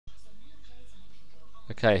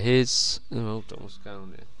Okay, here's. Oh, hold on, what's going on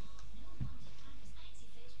here?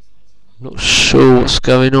 Not sure what's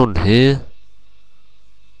going on here.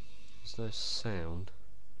 There's no sound.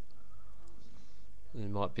 It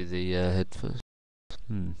might be the headphones.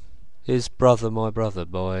 Here's Brother My Brother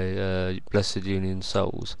by Blessid Union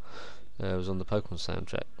Souls. It was on the Pokemon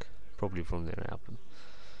soundtrack, probably from their album.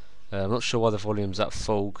 I'm not sure why the volume's that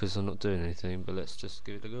full because I'm not doing anything, but let's just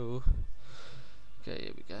give it a go. Okay,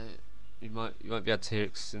 here we go. You might be able to hear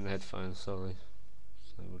it 'cause it's in the headphones. Sorry.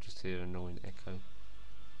 So we'll just hear an annoying echo.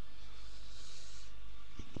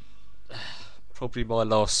 Probably my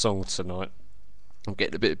last song tonight. I'm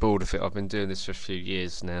getting a bit bored of it. I've been doing this for a few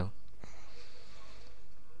years now.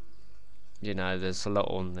 You know, there's a lot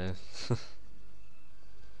on there.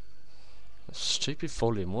 Stupid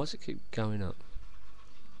volume. Why does it keep going up?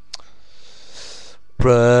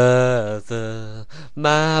 Brother,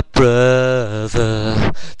 my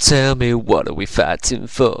brother, tell me what are we fighting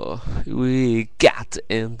for? We got to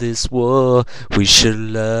end this war. We should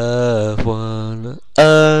love one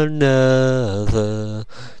another.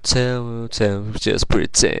 Tell me, just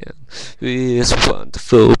pretend this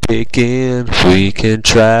wonderful begin. We can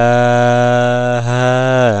try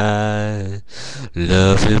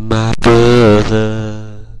loving my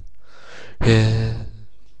brother. Yeah.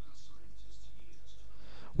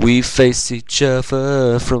 We face each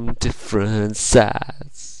other from different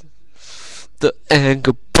sides. The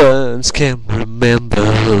anger burns, can't remember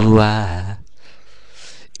why.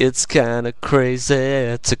 It's kinda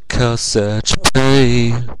crazy to cause such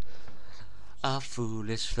pain. Our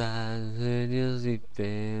foolish lives in your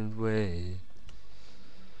sleeping way.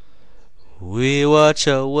 We watch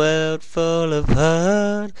a world full of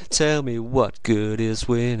hurt. Tell me what good is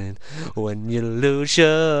winning when you lose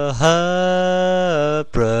your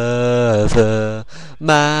heart, brother,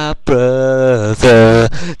 my brother.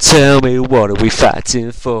 Tell me what are we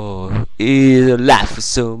fighting for? Either life or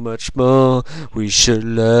so much more. We should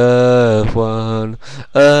love one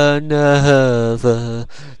another.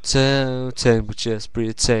 Tell me just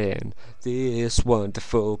pretend this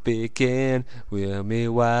wonderful begin. Will me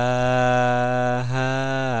wise,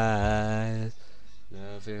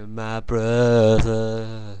 loving my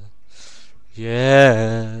brother.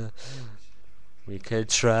 Yeah, we can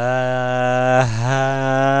try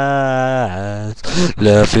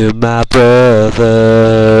loving my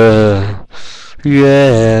brother.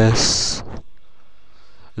 Yes.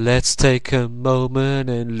 Let's take a moment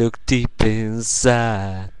and look deep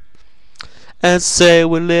inside and say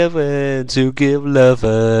we're living to give love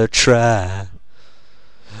a try.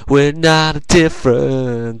 We're not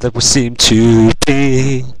different than we seem to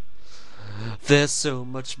be. There's so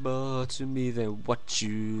much more to me than what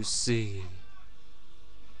you see.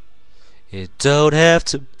 It don't have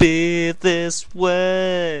to be this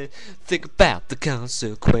way. Think about the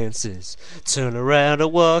consequences. Turn around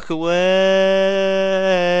and walk away.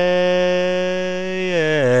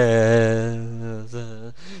 Yeah.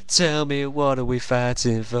 Tell me what are we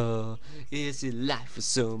fighting for? Is it life or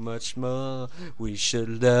so much more? We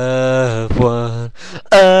should love one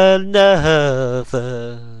another.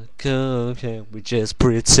 Can't we just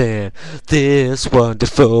pretend this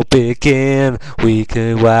wonderful begin? We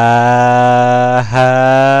can why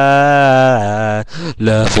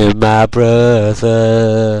loving my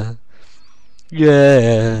brother.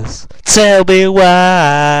 Yes, tell me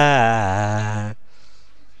why.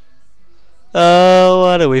 Oh,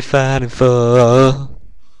 what are we fighting for?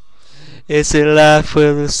 Is it life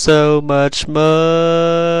with so much more?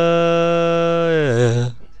 Yeah.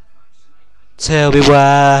 Tell me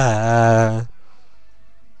why.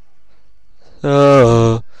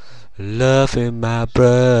 Oh, loving my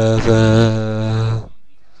brother.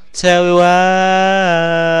 Tell me why.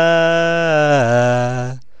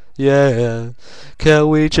 Yeah. Can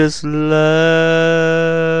we just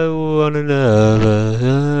love one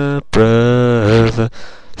another, brother?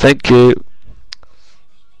 Thank you.